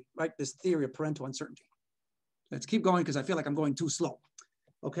uncertainty, right? This theory of parental uncertainty. Let's keep going because I feel like I'm going too slow.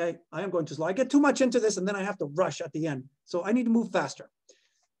 Okay, I am going too slow. I get too much into this and then I have to rush at the end. So I need to move faster.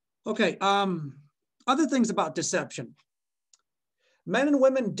 Okay, other things about deception. Men and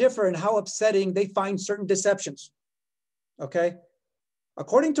women differ in how upsetting they find certain deceptions. Okay,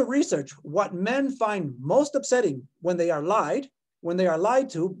 according to research, what men find most upsetting when they are lied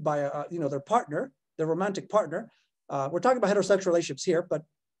to by their partner, their romantic partner. We're talking about heterosexual relationships here, but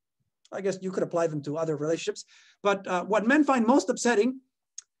I guess you could apply them to other relationships. But what men find most upsetting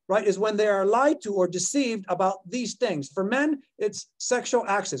right, is when they are lied to or deceived about these things. For men, it's sexual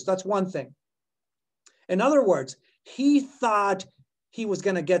access. That's one thing. In other words, he thought he was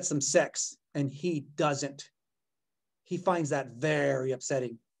going to get some sex, and he doesn't. He finds that very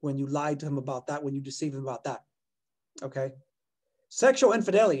upsetting when you lied to him about that, when you deceive him about that. Okay. Sexual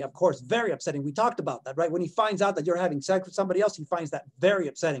infidelity, of course, very upsetting. We talked about that, right? When he finds out that you're having sex with somebody else, he finds that very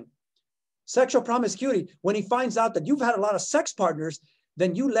upsetting. Sexual promiscuity, when he finds out that you've had a lot of sex partners,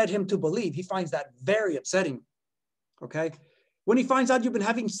 then you led him to believe, he finds that very upsetting. Okay. When he finds out you've been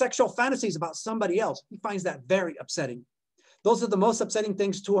having sexual fantasies about somebody else, he finds that very upsetting. Those are the most upsetting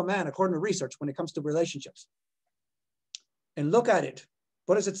things to a man, according to research, when it comes to relationships. And look at it.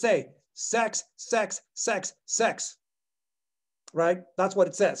 What does it say? Sex, sex, sex, sex. Right? That's what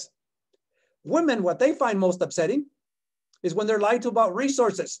it says. Women, what they find most upsetting is when they're lied to about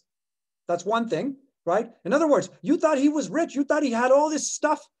resources. That's one thing, right? In other words, you thought he was rich. You thought he had all this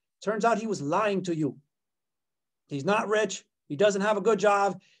stuff. Turns out he was lying to you. He's not rich. He doesn't have a good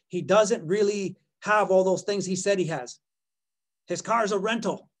job. He doesn't really have all those things he said he has. His car is a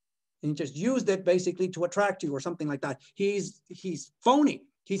rental. And he just used it basically to attract you or something like that. He's phony.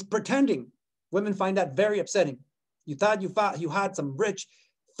 He's pretending. Women find that very upsetting. You thought you had some rich,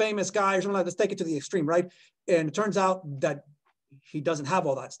 famous guy or something like that. Let's take it to the extreme, right? And it turns out that he doesn't have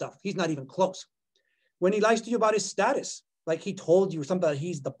all that stuff. He's not even close. When he lies to you about his status, like he told you something that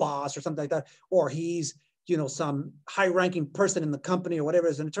he's the boss or something like that, or he's, some high-ranking person in the company or whatever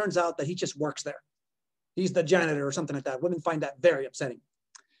it is, and it turns out that he just works there. He's the janitor or something like that. Women find that very upsetting.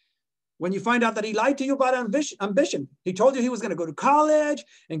 When you find out that he lied to you about ambition, he told you he was going to go to college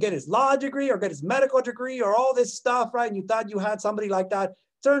and get his law degree or get his medical degree or all this stuff, right? And you thought you had somebody like that.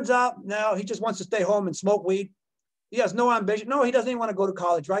 Turns out, no, he just wants to stay home and smoke weed. He has no ambition. No, he doesn't even want to go to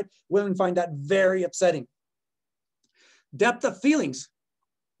college, right? Women find that very upsetting. Depth of feelings.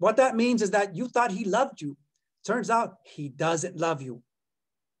 What that means is that you thought he loved you. Turns out he doesn't love you.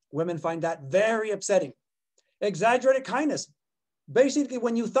 Women find that very upsetting. Exaggerated kindness. Basically,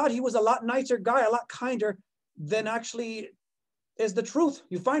 when you thought he was a lot nicer guy, a lot kinder than actually is the truth.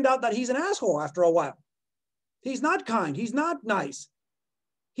 You find out that he's an asshole after a while. He's not kind. He's not nice.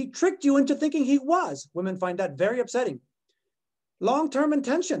 He tricked you into thinking he was. Women find that very upsetting. Long-term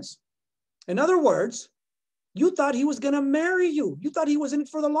intentions. In other words, you thought he was going to marry you. You thought he was in it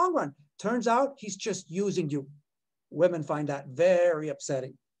for the long run. Turns out he's just using you. Women find that very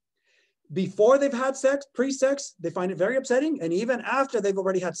upsetting. Before they've had sex, pre-sex, they find it very upsetting. And even after they've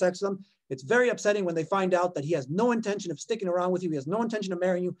already had sex with them, it's very upsetting when they find out that he has no intention of sticking around with you. He has no intention of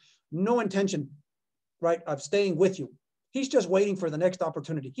marrying you, no intention, right, of staying with you. He's just waiting for the next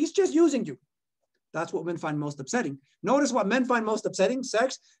opportunity. He's just using you. That's what women find most upsetting. Notice what men find most upsetting,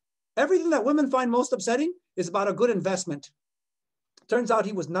 sex. Everything that women find most upsetting is about a good investment. Turns out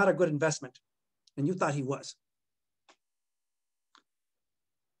he was not a good investment, and you thought he was.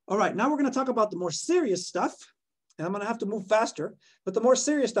 All right, now we're going to talk about the more serious stuff, and I'm going to have to move faster, but the more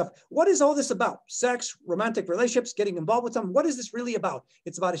serious stuff. What is all this about? Sex, romantic relationships, getting involved with someone. What is this really about?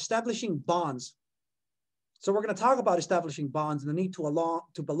 It's about establishing bonds. So we're going to talk about establishing bonds and the need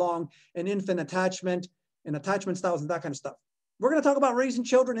to belong, and infant attachment and attachment styles and that kind of stuff. We're going to talk about raising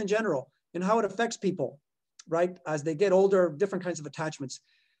children in general and how it affects people, right? As they get older, different kinds of attachments.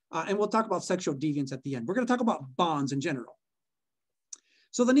 And we'll talk about sexual deviance at the end. We're going to talk about bonds in general.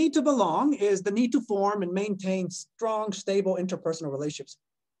 So the need to belong is the need to form and maintain strong, stable interpersonal relationships,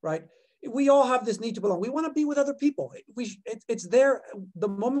 right? We all have this need to belong. We want to be with other people. It's there the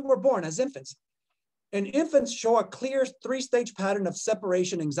moment we're born as infants. And infants show a clear three-stage pattern of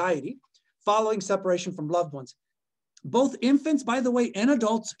separation anxiety following separation from loved ones. Both infants, by the way, and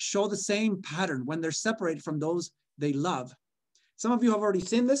adults show the same pattern when they're separated from those they love. Some of you have already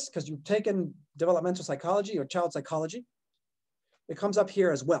seen this because you've taken developmental psychology or child psychology. It comes up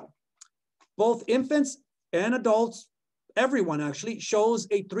here as well. Both infants and adults, everyone actually, shows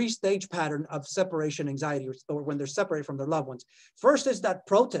a three-stage pattern of separation anxiety or when they're separated from their loved ones. First is that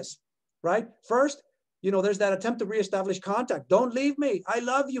protest, right? First, there's that attempt to reestablish contact. Don't leave me. I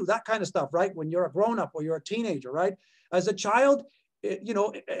love you. That kind of stuff, right? When you're a grown-up or you're a teenager, right? As a child,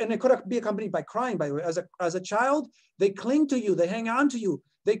 and it could be accompanied by crying, by the way. As a child, they cling to you. They hang on to you.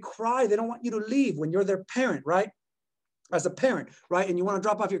 They cry. They don't want you to leave when you're their parent, right? As a parent, right? And you want to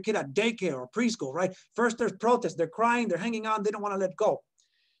drop off your kid at daycare or preschool, right? First, there's protest. They're crying. They're hanging on. They don't want to let go.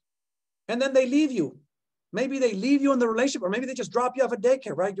 And then they leave you. Maybe they leave you in the relationship, or maybe they just drop you off at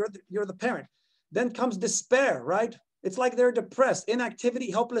daycare, right? You're the parent. Then comes despair, right? It's like they're depressed, inactivity,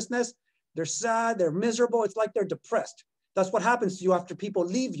 helplessness. They're sad, they're miserable. It's like they're depressed. That's what happens to you after people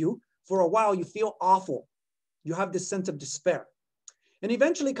leave you for a while. You feel awful. You have this sense of despair. And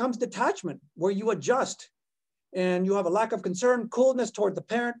eventually comes detachment, where you adjust and you have a lack of concern, coolness toward the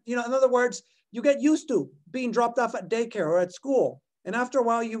parent. You know, in other words, you get used to being dropped off at daycare or at school. And after a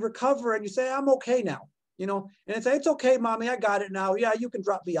while, you recover and you say, I'm okay now, you know, and it's okay, mommy, I got it now. Yeah, you can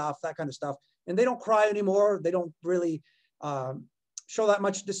drop me off, that kind of stuff. And they don't cry anymore. They don't really show that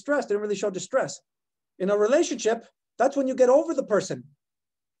much distress. They don't really show distress. In a relationship, that's when you get over the person.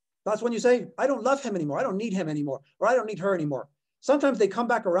 That's when you say, I don't love him anymore. I don't need him anymore. Or I don't need her anymore. Sometimes they come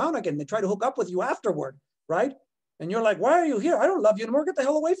back around again. They try to hook up with you afterward, right? And you're like, why are you here? I don't love you anymore. Get the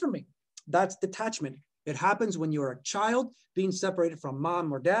hell away from me. That's detachment. It happens when you're a child being separated from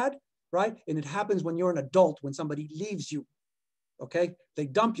mom or dad, right? And it happens when you're an adult, when somebody leaves you, okay? They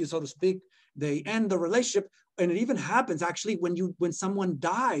dump you, so to speak. They end the relationship. And it even happens actually when someone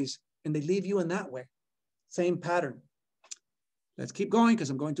dies and they leave you in that way. Same pattern. Let's keep going because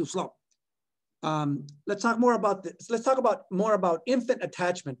I'm going too slow. Let's talk more about this. Let's talk more about infant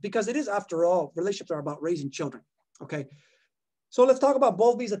attachment, because it is, after all, relationships are about raising children. Okay, so let's talk about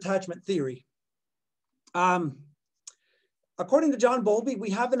Bowlby's attachment theory. According to John Bowlby, we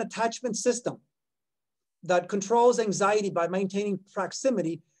have an attachment system that controls anxiety by maintaining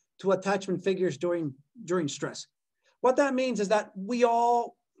proximity to attachment figures during stress. What that means is that we're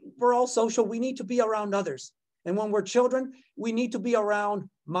all social. We need to be around others. And when we're children, we need to be around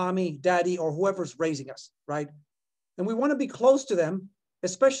mommy, daddy, or whoever's raising us, right? And we want to be close to them,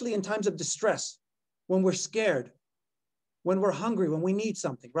 especially in times of distress, when we're scared, when we're hungry, when we need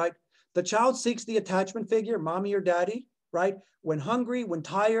something, right? The child seeks the attachment figure, mommy or daddy, right? When hungry, when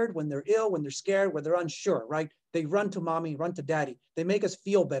tired, when they're ill, when they're scared, when they're unsure, right? They run to mommy, run to daddy. They make us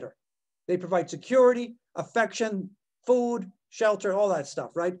feel better. They provide security, affection, food, shelter, all that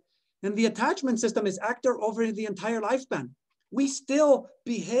stuff, right? And the attachment system is active over the entire lifespan. We still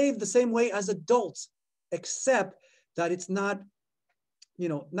behave the same way as adults, except that it's not, you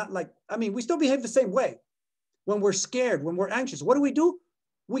know, not like, I mean, we still behave the same way. When we're scared, when we're anxious, what do?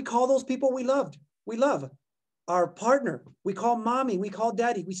 We call those people we love. Our partner, we call mommy, we call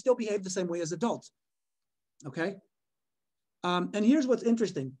daddy. We still behave the same way as adults, okay? And here's what's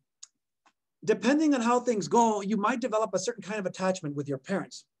interesting. Depending on how things go, you might develop a certain kind of attachment with your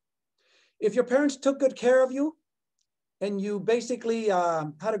parents. If your parents took good care of you and you basically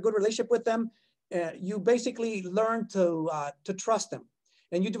had a good relationship with them, you basically learn to trust them.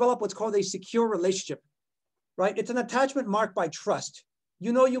 And you develop what's called a secure relationship, right? It's an attachment marked by trust.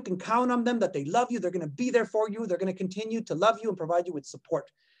 You know you can count on them, that they love you, they're going to be there for you, they're going to continue to love you and provide you with support.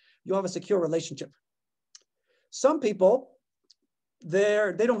 You have a secure relationship. Some people,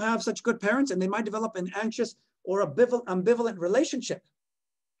 they don't have such good parents, and they might develop an anxious or ambivalent relationship.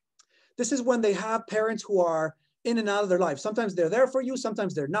 This is when they have parents who are in and out of their life. Sometimes they're there for you,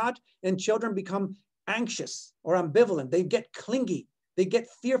 sometimes they're not, and children become anxious or ambivalent. They get clingy. They get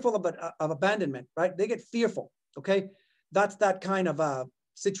fearful of abandonment, right? They get fearful, okay? That's that kind of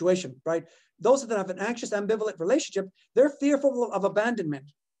situation, right? Those that have an anxious, ambivalent relationship, they're fearful of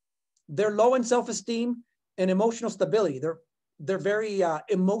abandonment. They're low in self-esteem and emotional stability. They're very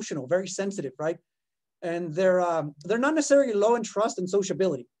emotional, very sensitive, right? And they're not necessarily low in trust and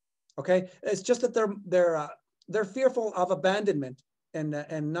sociability. Okay, it's just that they're fearful of abandonment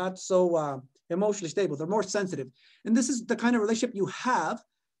and not so emotionally stable. They're more sensitive, and this is the kind of relationship you have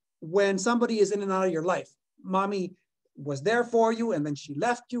when somebody is in and out of your life. Mommy was there for you, and then she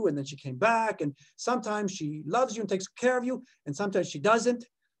left you, and then she came back, and sometimes she loves you and takes care of you, and sometimes she doesn't.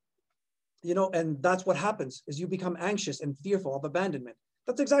 You know, and that's what happens, is you become anxious and fearful of abandonment.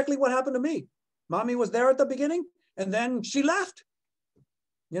 That's exactly what happened to me. Mommy was there at the beginning, and then she left.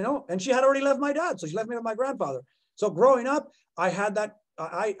 You know, and she had already left my dad, so she left me with my grandfather. So growing up, I had that,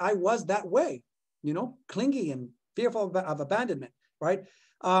 I was that way, you know, clingy and fearful of abandonment, right?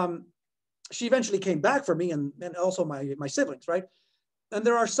 She eventually came back for me and also my siblings, right? And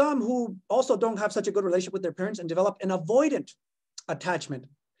there are some who also don't have such a good relationship with their parents and develop an avoidant attachment.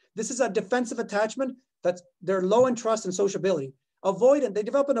 This is a defensive attachment they're low in trust and sociability. Avoidant, they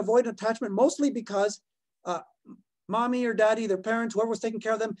develop an avoidant attachment mostly because mommy or daddy, their parents, whoever was taking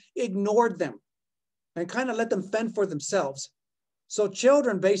care of them, ignored them and kind of let them fend for themselves. So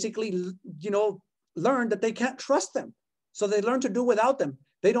children basically, you know, learn that they can't trust them. So they learn to do without them.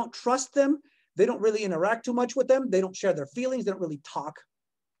 They don't trust them. They don't really interact too much with them. They don't share their feelings. They don't really talk.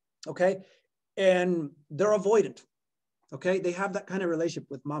 Okay. And they're avoidant. Okay. They have that kind of relationship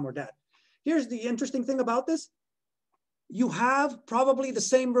with mom or dad. Here's the interesting thing about this. You have probably the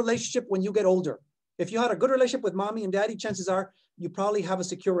same relationship when you get older. If you had a good relationship with mommy and daddy, chances are you probably have a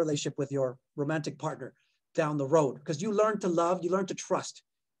secure relationship with your romantic partner down the road, because you learn to love, you learn to trust.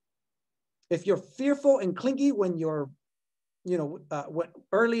 If you're fearful and clingy when you're when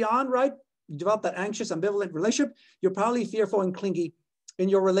early on, right, you develop that anxious, ambivalent relationship, you're probably fearful and clingy in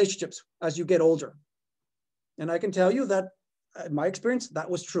your relationships as you get older. And I can tell you that in my experience, that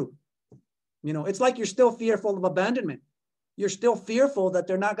was true. It's like you're still fearful of abandonment. You're still fearful that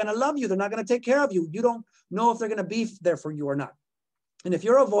they're not going to love you. They're not going to take care of you. You don't know if they're going to be there for you or not. And if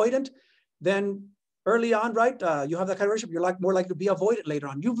you're avoidant, then early on, right, you have that kind of relationship, you're more likely to be avoidant later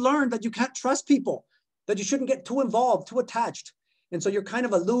on. You've learned that you can't trust people, that you shouldn't get too involved, too attached. And so you're kind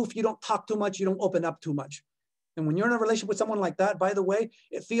of aloof. You don't talk too much. You don't open up too much. And when you're in a relationship with someone like that, by the way,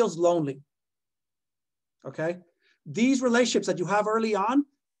 it feels lonely. Okay? These relationships that you have early on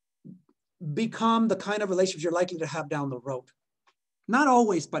become the kind of relationships you're likely to have down the road. Not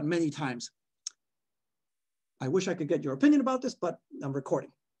always, but many times. I wish I could get your opinion about this, but I'm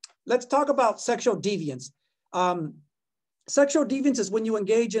recording. Let's talk about sexual deviance. Sexual deviance is when you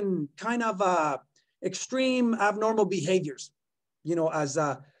engage in kind of extreme abnormal behaviors, as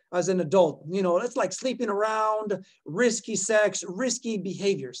an adult. It's like sleeping around, risky sex, risky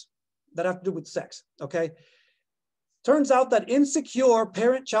behaviors that have to do with sex, okay? Turns out that insecure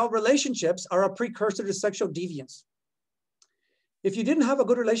parent-child relationships are a precursor to sexual deviance. If you didn't have a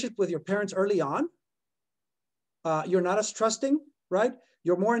good relationship with your parents early on, you're not as trusting, right?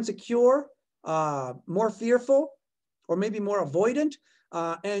 You're more insecure, more fearful, or maybe more avoidant,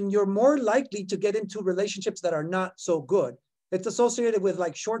 and you're more likely to get into relationships that are not so good. It's associated with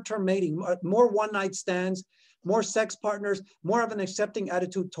like short-term mating, more one-night stands, more sex partners, more of an accepting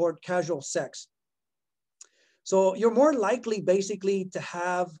attitude toward casual sex. So you're more likely basically to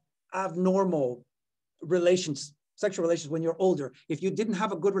have abnormal sexual relations when you're older. If you didn't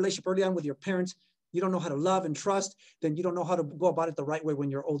have a good relationship early on with your parents, you don't know how to love and trust, then you don't know how to go about it the right way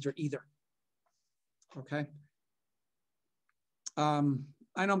when you're older either. Okay. I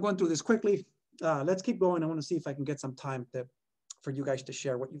know I'm going through this quickly. Let's keep going. I want to see if I can get some time for you guys to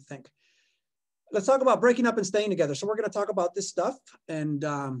share what you think. Let's talk about breaking up and staying together. So we're going to talk about this stuff, and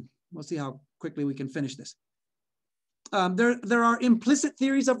we'll see how quickly we can finish this. There are implicit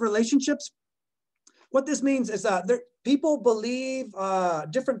theories of relationships. What this means is that people believe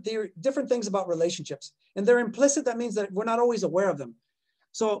different things about relationships, and they're implicit. That means that we're not always aware of them.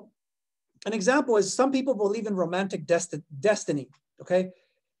 So an example is some people believe in romantic destiny, okay?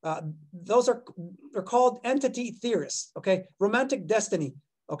 They're called entity theorists, okay? Romantic destiny,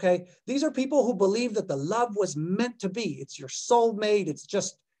 okay? These are people who believe that the love was meant to be. It's your soulmate.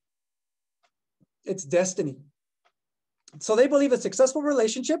 It's destiny. So they believe a successful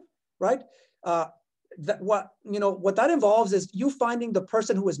relationship, right? What that involves is you finding the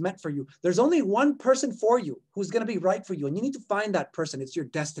person who is meant for you. There's only one person for you who's going to be right for you, and you need to find that person. It's your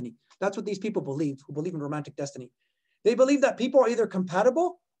destiny. That's what these people believe, who believe in romantic destiny. They believe that people are either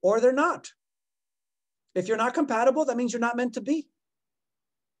compatible or they're not. If you're not compatible, that means you're not meant to be.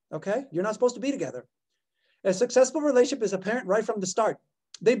 Okay? You're not supposed to be together. A successful relationship is apparent right from the start.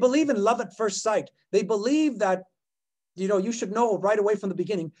 They believe in love at first sight. They believe that you should know right away from the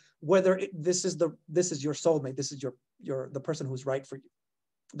beginning whether this is your soulmate, this is the person who's right for you.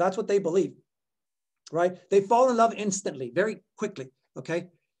 That's what they believe, right? They fall in love instantly, very quickly, okay?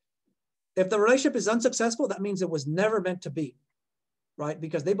 If the relationship is unsuccessful, that means it was never meant to be, right?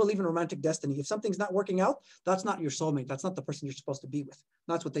 Because they believe in romantic destiny. If something's not working out, that's not your soulmate. That's not the person you're supposed to be with.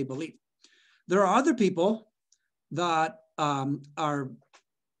 That's what they believe. There are other people that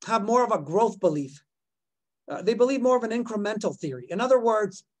have more of a growth belief. They believe more of an incremental theory. In other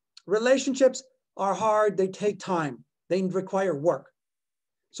words, relationships are hard. They take time. They require work.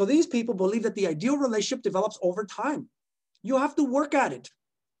 So these people believe that the ideal relationship develops over time. You have to work at it.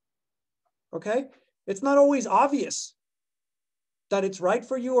 Okay? It's not always obvious that it's right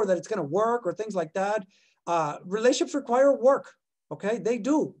for you or that it's going to work or things like that. Relationships require work. Okay? They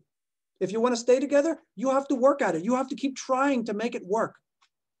do. If you want to stay together, you have to work at it. You have to keep trying to make it work.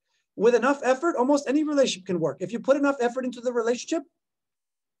 With enough effort, almost any relationship can work. If you put enough effort into the relationship,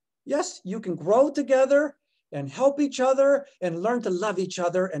 yes, you can grow together and help each other and learn to love each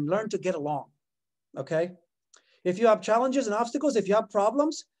other and learn to get along, okay? If you have challenges and obstacles, if you have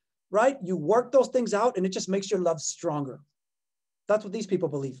problems, right, you work those things out and it just makes your love stronger. That's what these people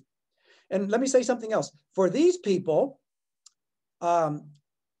believe. And let me say something else. For these people,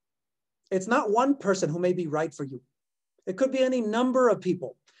 it's not one person who may be right for you. It could be any number of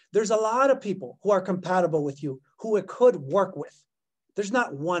people. There's a lot of people who are compatible with you, who it could work with. There's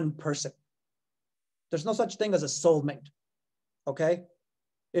not one person. There's no such thing as a soulmate, okay?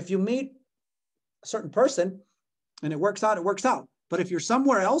 If you meet a certain person and it works out, it works out. But if you're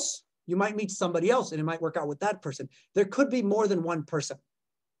somewhere else, you might meet somebody else and it might work out with that person. There could be more than one person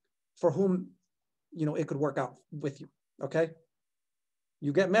for whom, it could work out with you, okay?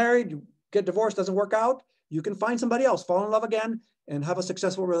 You get married, you get divorced, doesn't work out, you can find somebody else, fall in love again, and have a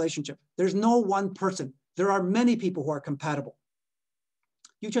successful relationship. There's no one person. There are many people who are compatible.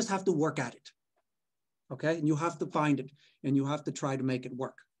 You just have to work at it, okay? And you have to find it, and you have to try to make it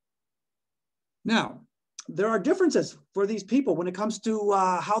work. Now, there are differences for these people when it comes to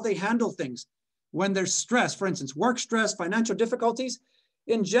how they handle things. When there's stress, for instance, work stress, financial difficulties,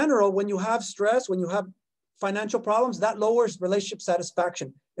 in general, when you have stress, when you have financial problems, that lowers relationship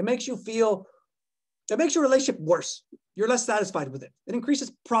satisfaction. It makes you feel, it makes your relationship worse. You're less satisfied with it. It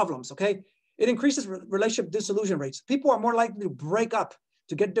increases problems, okay? It increases relationship dissolution rates. People are more likely to break up,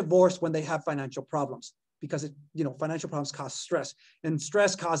 to get divorced when they have financial problems, because financial problems cause stress, and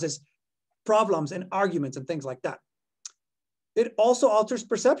stress causes problems and arguments and things like that. It also alters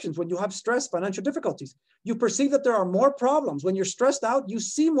perceptions when you have stress, financial difficulties. You perceive that there are more problems. When you're stressed out, you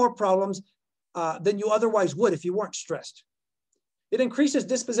see more problems than you otherwise would if you weren't stressed. It increases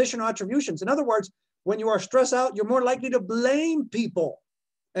dispositional attributions. In other words, when you are stressed out, you're more likely to blame people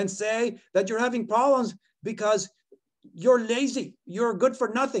and say that you're having problems because you're lazy, you're good for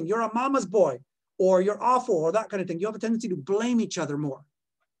nothing, you're a mama's boy, or you're awful, or that kind of thing. You have a tendency to blame each other more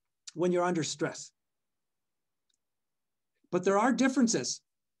when you're under stress. But there are differences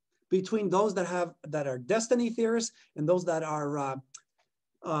between those that are destiny theorists and those that are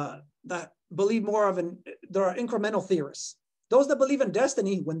that believe more of there are incremental theorists. Those that believe in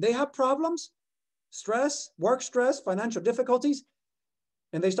destiny, when they have problems, stress, work stress, financial difficulties,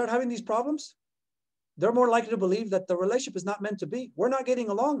 and they start having these problems, they're more likely to believe that the relationship is not meant to be. We're not getting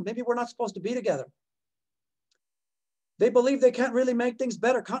along. Maybe we're not supposed to be together. They believe they can't really make things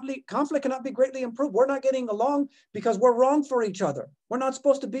better. Conflict cannot be greatly improved. We're not getting along because we're wrong for each other. We're not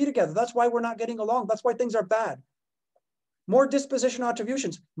supposed to be together. That's why we're not getting along. That's why things are bad. More dispositional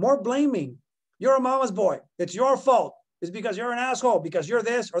attributions, more blaming. You're a mama's boy. It's your fault. It's because you're an asshole, because you're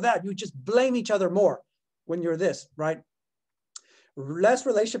this or that. You just blame each other more when you're this, right? Less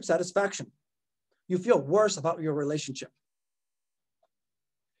relationship satisfaction. You feel worse about your relationship.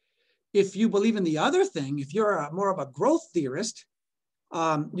 If you believe in the other thing, if you're more of a growth theorist,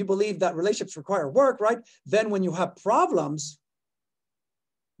 you believe that relationships require work, right? Then when you have problems,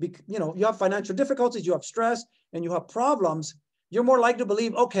 you have financial difficulties, you have stress, and you have problems, you're more likely to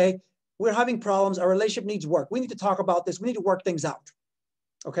believe, okay, we're having problems, our relationship needs work. We need to talk about this. We need to work things out,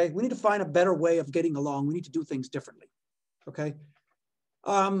 okay? We need to find a better way of getting along. We need to do things differently, okay?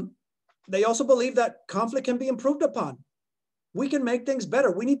 They also believe that conflict can be improved upon. We can make things better.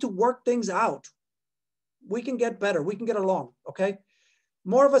 We need to work things out. We can get better. We can get along, okay?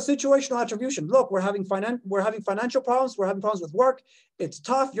 More of a situational attribution. Look, we're having financial problems. We're having problems with work. It's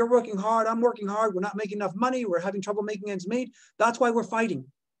tough. You're working hard. I'm working hard. We're not making enough money. We're having trouble making ends meet. That's why we're fighting.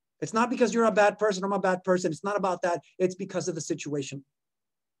 It's not because you're a bad person. I'm a bad person. It's not about that. It's because of the situation.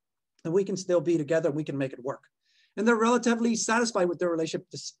 And we can still be together. We can make it work. And they're relatively satisfied with their relationship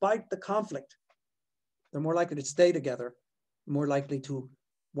despite the conflict. They're more likely to stay together, more likely to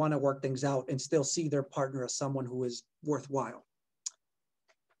want to work things out and still see their partner as someone who is worthwhile.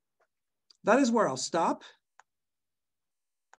 That is where I'll stop.